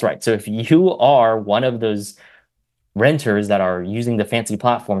 That's right. So if you are one of those renters that are using the fancy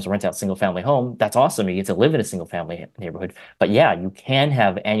platforms to rent out single-family home, that's awesome. You get to live in a single-family neighborhood. But yeah, you can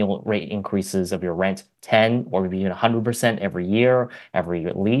have annual rate increases of your rent 10 or maybe even 100% every year, every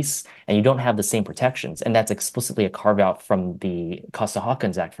lease, and you don't have the same protections. And that's explicitly a carve-out from the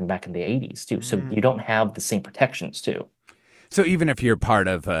Costa-Hawkins Act from back in the 80s, too. So you don't have the same protections, too. So even if you're part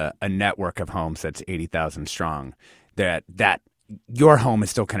of a network of homes that's 80,000 strong, that your home is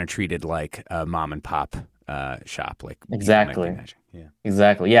still kind of treated like a mom and pop shop, like exactly. Yeah.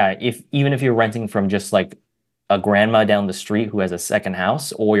 Exactly. Yeah. Even if you're renting from just like a grandma down the street who has a second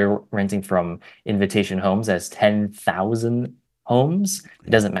house, or you're renting from Invitation Homes as 10,000 homes,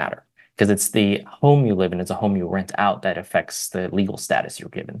 it doesn't matter because it's the home you live in, it's a home you rent out that affects the legal status you're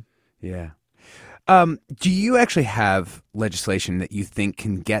given. Yeah. Do you actually have legislation that you think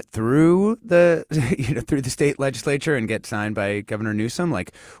can get through the through the state legislature and get signed by Governor Newsom?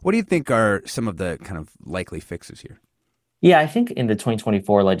 Like, what do you think are some of the kind of likely fixes here? Yeah, I think in the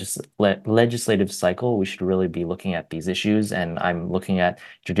 2024 legislative cycle, we should really be looking at these issues. And I'm looking at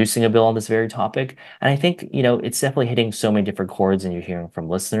introducing a bill on this very topic. And I think, it's definitely hitting so many different chords and you're hearing from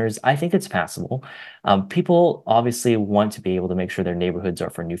listeners. I think it's passable. People obviously want to be able to make sure their neighborhoods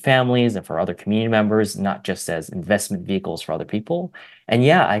are for new families and for other community members, not just as investment vehicles for other people. And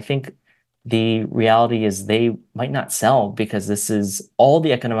yeah, I think the reality is they might not sell because this is all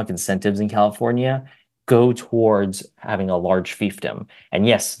the economic incentives in California go towards having a large fiefdom. And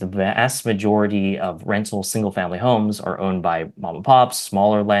yes, the vast majority of rental single-family homes are owned by mom and pops,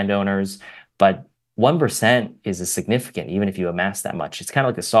 smaller landowners, but 1% is significant, even if you amass that much. It's kind of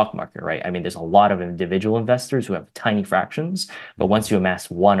like the stock market, right? I mean, there's a lot of individual investors who have tiny fractions, but once you amass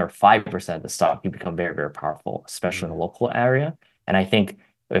 1 or 5% of the stock, you become very, very powerful, especially in the local area. And I think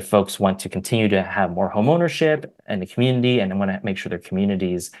if folks want to continue to have more home ownership in the community and want to make sure their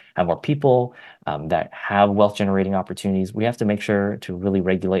communities have more people that have wealth generating opportunities, we have to make sure to really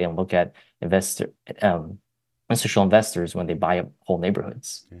regulate and look at institutional investors when they buy up whole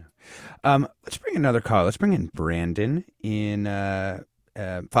neighborhoods. Yeah. Let's bring another call. Let's bring in Brandon in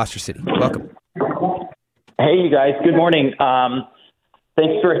Foster City. Welcome. Hey, you guys. Good morning.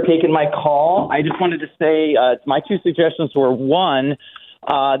 Thanks for taking my call. I just wanted to say my two suggestions were, one,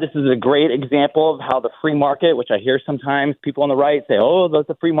 this is a great example of how the free market, which I hear sometimes people on the right say, oh, does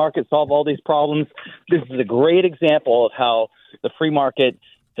the free market solve all these problems? This is a great example of how the free market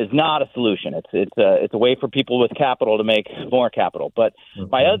is not a solution. It's a way for people with capital to make more capital. But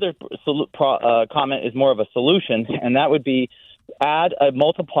my other comment is more of a solution, and that would be add a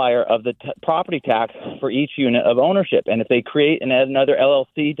multiplier of the property tax for each unit of ownership. And if they create and add another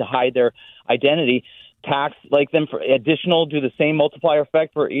LLC to hide their identity, tax like them for additional, do the same multiplier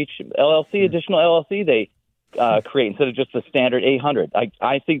effect for each additional LLC they create instead of just the standard 800.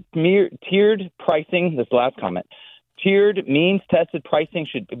 I think tiered pricing, this last comment, tiered means tested pricing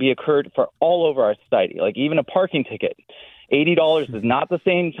should be occurred for all over our society. Like even a parking ticket, $80 is not the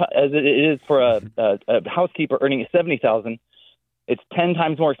same as it is for a housekeeper earning $70,000. It's 10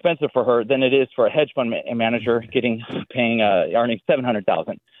 times more expensive for her than it is for a hedge fund manager earning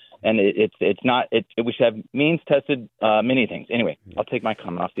 $700,000. And we should have means tested many things. Anyway, I'll take my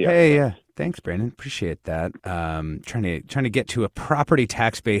comment off the air. Hey, yeah. Thanks, Brandon. Appreciate that. Trying to get to a property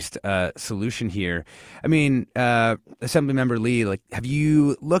tax-based solution here. I mean, Assemblymember Lee, like, have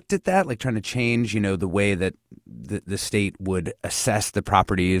you looked at that? Like trying to change, the way that the state would assess the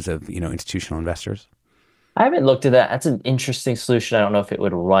properties of, institutional investors? I haven't looked at that. That's an interesting solution. I don't know if it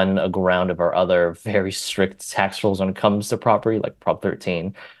would run aground of our other very strict tax rules when it comes to property, like Prop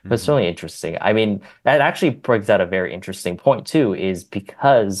 13. But it's really interesting. I mean, that actually brings out a very interesting point, too, is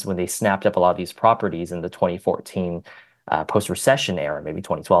because when they snapped up a lot of these properties in the 2014 post-recession era, maybe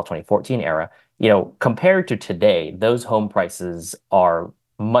 2012, 2014 era, compared to today, those home prices are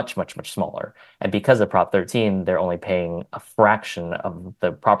much, much, much smaller. And because of Prop 13, they're only paying a fraction of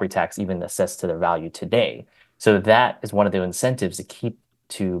the property tax even assessed to their value today. So that is one of the incentives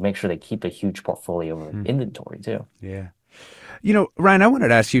to make sure they keep a huge portfolio of inventory too. Yeah. Ryan, I wanted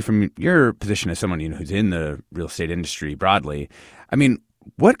to ask you from your position as someone who's in the real estate industry broadly. I mean,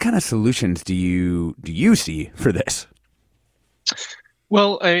 what kind of solutions do you see for this?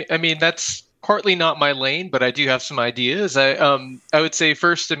 Well, I mean, that's partly not my lane, but I do have some ideas. I would say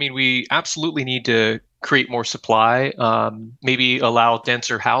first, I mean, we absolutely need to create more supply, maybe allow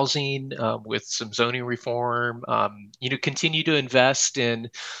denser housing with some zoning reform, continue to invest in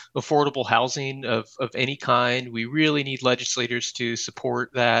affordable housing of any kind. We really need legislators to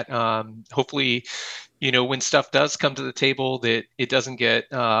support that. Hopefully, when stuff does come to the table, that it doesn't get,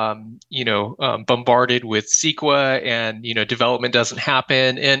 bombarded with CEQA and, development doesn't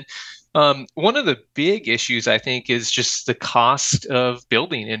happen. And one of the big issues, I think, is just the cost of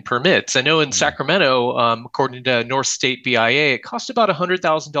building and permits. I know in Sacramento, according to North State BIA, it costs about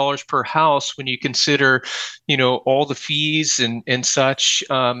 $100,000 per house when you consider, all the fees and such.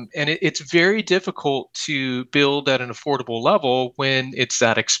 And it's very difficult to build at an affordable level when it's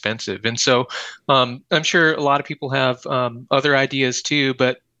that expensive. And so I'm sure a lot of people have other ideas too,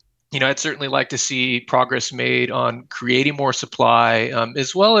 but I'd certainly like to see progress made on creating more supply,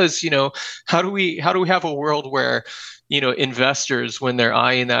 as well as, how do we have a world where, investors, when they're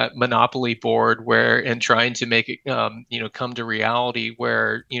eyeing that monopoly board and trying to make it, come to reality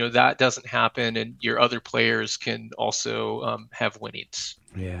where, that doesn't happen and your other players can also have winnings.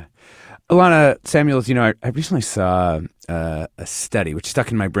 Yeah. Alana Semuels, I recently saw a study, which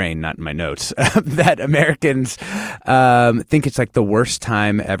stuck in my brain, not in my notes, that Americans think it's like the worst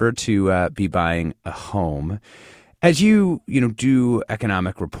time ever to be buying a home. As you do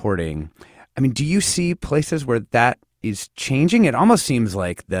economic reporting, do you see places where that is changing? It almost seems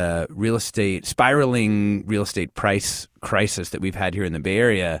like the spiraling real estate price crisis that we've had here in the Bay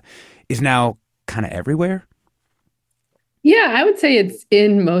Area is now kind of everywhere. Yeah, I would say it's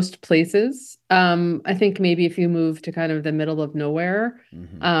in most places. I think maybe if you move to kind of the middle of nowhere,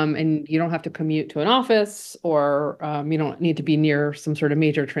 and you don't have to commute to an office, or you don't need to be near some sort of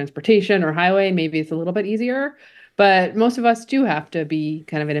major transportation or highway, maybe it's a little bit easier. But most of us do have to be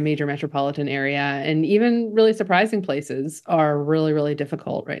kind of in a major metropolitan area, and even really surprising places are really, really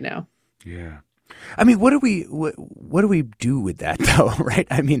difficult right now. Yeah. What do we do with that though, right?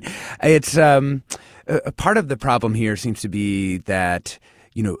 It's a part of the problem here seems to be that,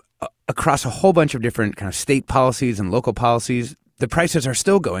 across a whole bunch of different kind of state policies and local policies, the prices are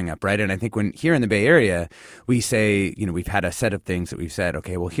still going up, right? And I think when here in the Bay Area, we say, we've had a set of things that we've said,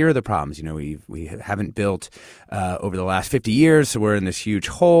 okay, well, here are the problems. We haven't built over the last 50 years, so we're in this huge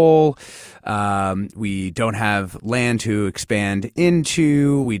hole. We don't have land to expand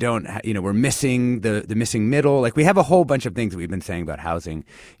into. We don't, we're missing the missing middle. Like we have a whole bunch of things that we've been saying about housing,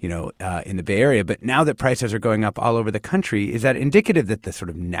 in the Bay Area. But now that prices are going up all over the country, is that indicative that the sort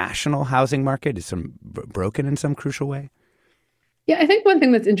of national housing market is broken in some crucial way? Yeah, I think one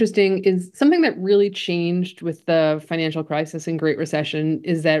thing that's interesting is something that really changed with the financial crisis and Great Recession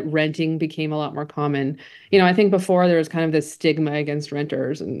is that renting became a lot more common. I think before there was kind of this stigma against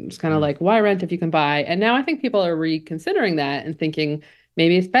renters, and it's kind of like, why rent if you can buy? And now I think people are reconsidering that and thinking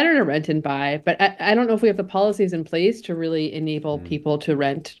maybe it's better to rent and buy. But I don't know if we have the policies in place to really enable people to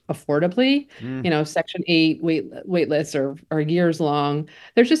rent affordably. Section 8 wait lists are years long.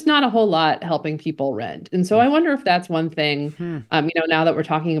 There's just not a whole lot helping people rent. And so I wonder if that's one thing, now that we're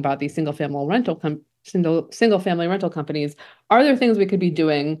talking about these single family rental companies, are there things we could be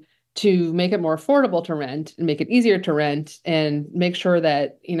doing to make it more affordable to rent and make it easier to rent and make sure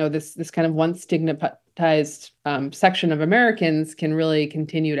that, this kind of once stigmatized section of Americans can really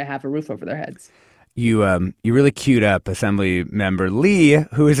continue to have a roof over their heads? You really queued up Assembly Member Lee,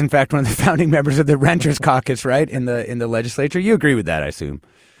 who is in fact one of the founding members of the Renters Caucus, right, in the legislature. You agree with that, I assume?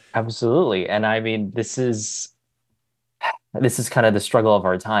 Absolutely. And this is kind of the struggle of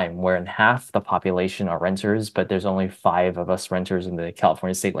our time, wherein half the population are renters, but there's only 5 of us renters in the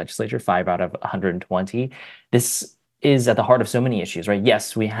California state legislature, 5 out of 120. This is at the heart of so many issues, right?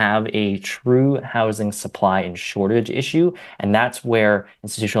 Yes, we have a true housing supply and shortage issue, and that's where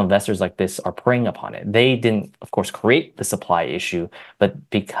institutional investors like this are preying upon it. They didn't, of course, create the supply issue, but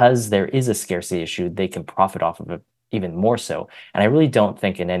because there is a scarcity issue, they can profit off of it even more so. And I really don't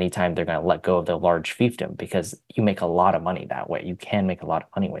think in any time they're going to let go of their large fiefdom, because you make a lot of money that way. You can make a lot of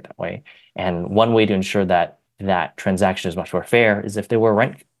money that way. And one way to ensure that that transaction is much more fair is if there were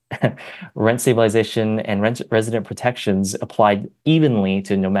rent stabilization and resident protections applied evenly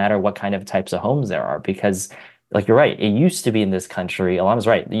to no matter what kind of types of homes there are. Because, like, you're right, it used to be in this country, Alana's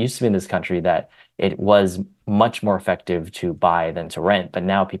right, it used to be in this country that it was much more effective to buy than to rent, but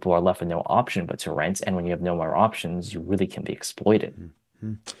now people are left with no option but to rent. And when you have no more options, you really can be exploited.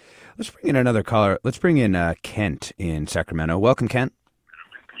 Mm-hmm. Let's bring in another caller. Let's bring in Kent in Sacramento. Welcome, Kent.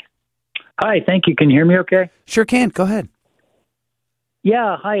 Hi, thank you. Can you hear me okay? Sure can. Go ahead.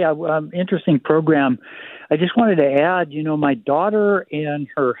 Yeah, hi. Interesting program. I just wanted to add, my daughter and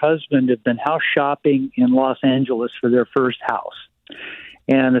her husband have been house shopping in Los Angeles for their first house.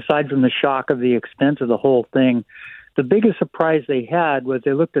 And aside from the shock of the expense of the whole thing, the biggest surprise they had was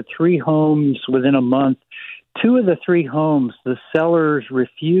they looked at 3 homes within a month. 2 of the 3 homes, the sellers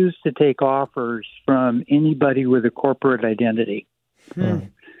refused to take offers from anybody with a corporate identity.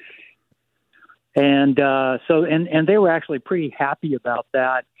 And so they were actually pretty happy about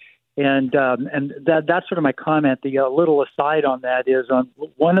that. And that's sort of my comment. The little aside on that is on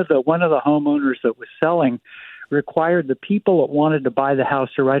one of the homeowners that was selling required the people that wanted to buy the house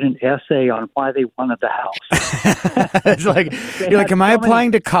to write an essay on why they wanted the house. It's like, you're like, am I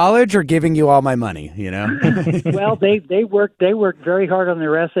applying to college or giving you all my money? You know? Well, they worked very hard on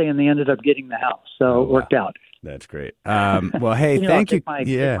their essay, and they ended up getting the house. So it worked out. That's great. Well, hey, thank you. Take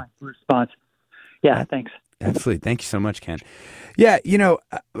my response. Yeah, thanks. Absolutely. Thank you so much, Ken. Yeah,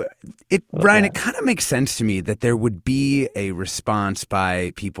 Ryan, it kind of makes sense to me that there would be a response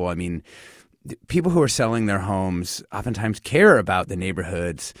by people. I mean, people who are selling their homes oftentimes care about the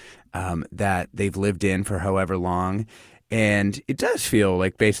neighborhoods that they've lived in for however long. And it does feel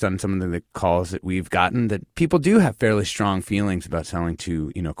like, based on some of the calls that we've gotten, that people do have fairly strong feelings about selling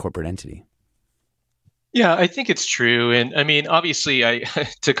to, a corporate entity. Yeah, I think it's true. And I mean, obviously,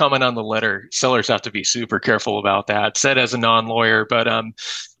 to comment on the letter, sellers have to be super careful about that. Said as a non-lawyer, but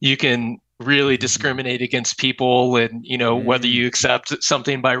you can really discriminate against people, and whether you accept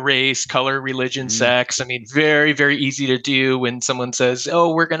something by race, color, religion, sex. I mean, very, very easy to do when someone says,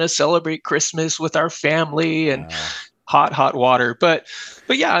 "Oh, we're going to celebrate Christmas with our family," and hot water. But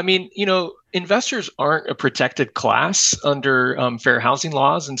yeah, I mean, investors aren't a protected class under fair housing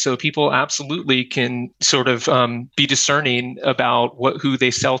laws. And so people absolutely can sort of be discerning about who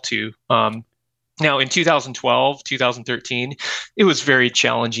they sell to. Now, in 2012, 2013, it was very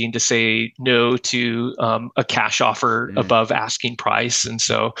challenging to say no to a cash offer above asking price. And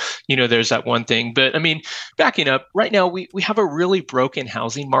so, there's that one thing. But I mean, backing up, right now, we have a really broken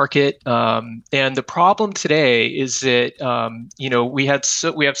housing market. And the problem today is that, we have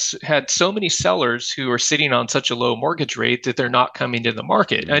had so many sellers who are sitting on such a low mortgage rate that they're not coming to the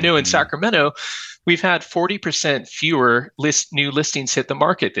market. I know in Sacramento, we've had 40% fewer new listings hit the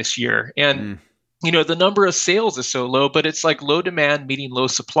market this year. And the number of sales is so low, but it's like low demand meeting low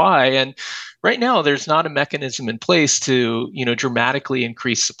supply. And right now, there's not a mechanism in place to, dramatically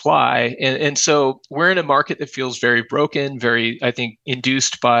increase supply. And so we're in a market that feels very broken, very, I think,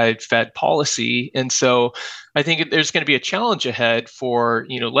 induced by Fed policy. And so I think there's going to be a challenge ahead for,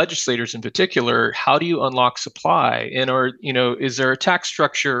 legislators in particular. How do you unlock supply? And, is there a tax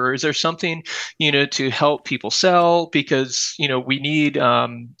structure, or is there something, to help people sell? Because, we need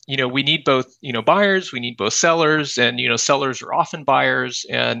both, buyers, we need both sellers, and, sellers are often buyers.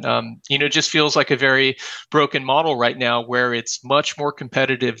 And, just feels like a very broken model right now, where it's much more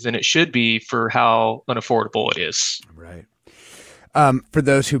competitive than it should be for how unaffordable it is. Right. For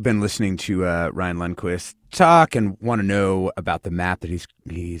those who've been listening to Ryan Lundquist talk and want to know about the map that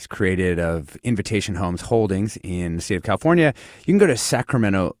he's created of Invitation Homes holdings in the state of California, you can go to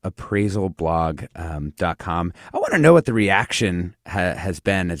sacramentoappraisalblog.com. I want to know what the reaction has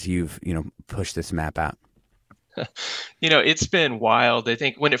been as you've pushed this map out. It's been wild. I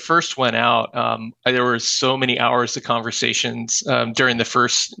think when it first went out, there were so many hours of conversations during the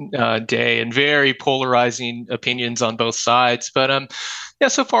first day, and very polarizing opinions on both sides. But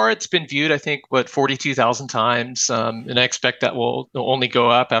so far it's been viewed, I think, 42,000 times, and I expect that will only go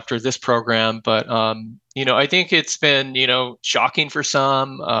up after this program. But I think it's been shocking for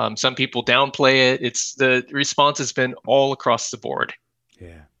some. Some people downplay it. The response has been all across the board.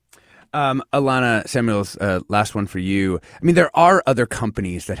 Yeah. Alana Semuels, last one for you. I mean, there are other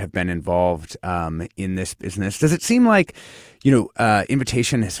companies that have been involved in this business. Does it seem like,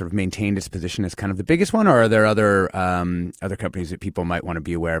 Invitation has sort of maintained its position as kind of the biggest one, or are there other companies that people might want to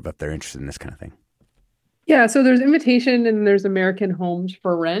be aware of if they're interested in this kind of thing? Yeah, so there's Invitation and there's American Homes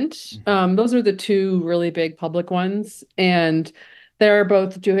for Rent. Those are the two really big public ones, and they're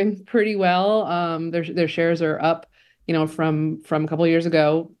both doing pretty well. Their shares are up, from a couple of years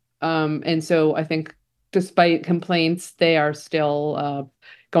ago. And so I think despite complaints, they are still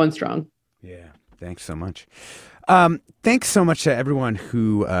going strong. Yeah. Thanks so much. Thanks so much to everyone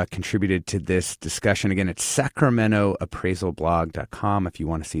who contributed to this discussion. Again, it's sacramentoappraisalblog.com. If you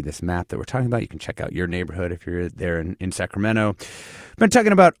want to see this map that we're talking about, you can check out your neighborhood if you're there in Sacramento. We've been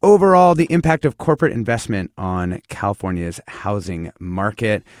talking about overall the impact of corporate investment on California's housing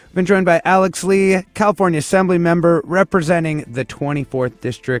market. We've been joined by Alex Lee, California Assembly member representing the 24th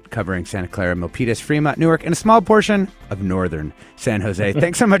District, covering Santa Clara, Milpitas, Fremont, Newark, and a small portion of northern San Jose.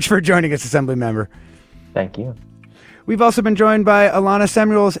 Thanks so much for joining us, Assembly member. Thank you. We've also been joined by Alana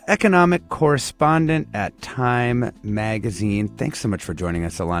Semuels, economic correspondent at Time Magazine. Thanks so much for joining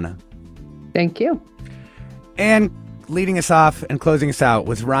us, Alana. Thank you. And leading us off and closing us out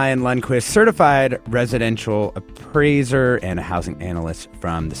was Ryan Lundquist, certified residential appraiser and a housing analyst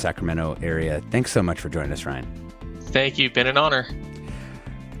from the Sacramento area. Thanks so much for joining us, Ryan. Thank you. Been an honor.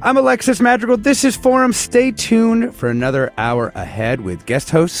 I'm Alexis Madrigal. This is Forum. Stay tuned for another hour ahead with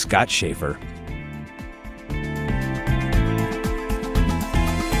guest host Scott Schaefer.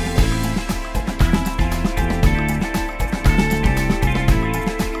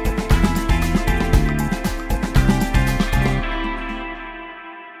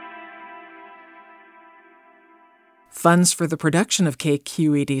 Funds for the production of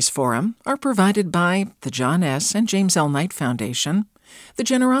KQED's Forum are provided by the John S. and James L. Knight Foundation, the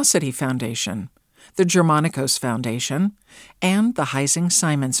Generosity Foundation, the Germanicos Foundation, and the Heising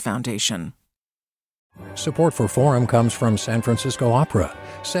Simons Foundation. Support for Forum comes from San Francisco Opera.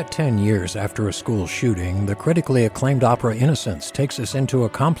 Set 10 years after a school shooting, the critically acclaimed opera Innocence takes us into a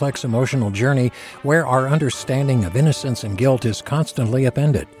complex emotional journey where our understanding of innocence and guilt is constantly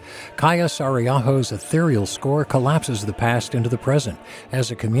upended. Kaya Sariaho's ethereal score collapses the past into the present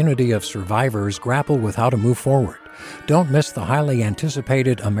as a community of survivors grapple with how to move forward. Don't miss the highly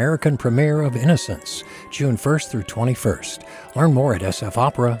anticipated American premiere of Innocence, June 1st through 21st. Learn more at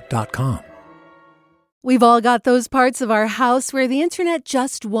sfopera.com. We've all got those parts of our house where the internet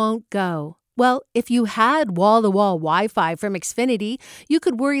just won't go. Well, if you had wall-to-wall Wi-Fi from Xfinity, you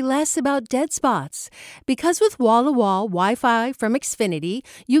could worry less about dead spots. Because with wall-to-wall Wi-Fi from Xfinity,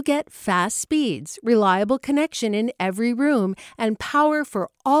 you get fast speeds, reliable connection in every room, and power for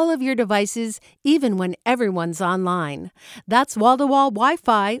all of your devices, even when everyone's online. That's wall-to-wall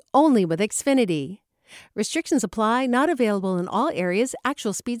Wi-Fi only with Xfinity. Restrictions apply, not available in all areas.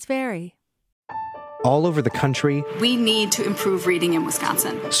 Actual speeds vary. All over the country, we need to improve reading in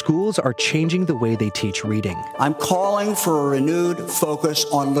Wisconsin. Schools are changing the way they teach reading. I'm calling for a renewed focus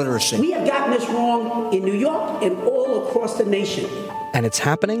on literacy. We have gotten this wrong in New York and all across the nation. And it's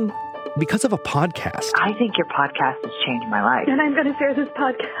happening because of a podcast. I think your podcast has changed my life. And I'm going to share this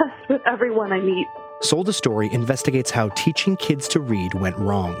podcast with everyone I meet. Sold a Story investigates how teaching kids to read went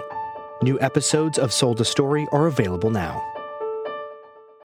wrong. New episodes of Sold a Story are available now.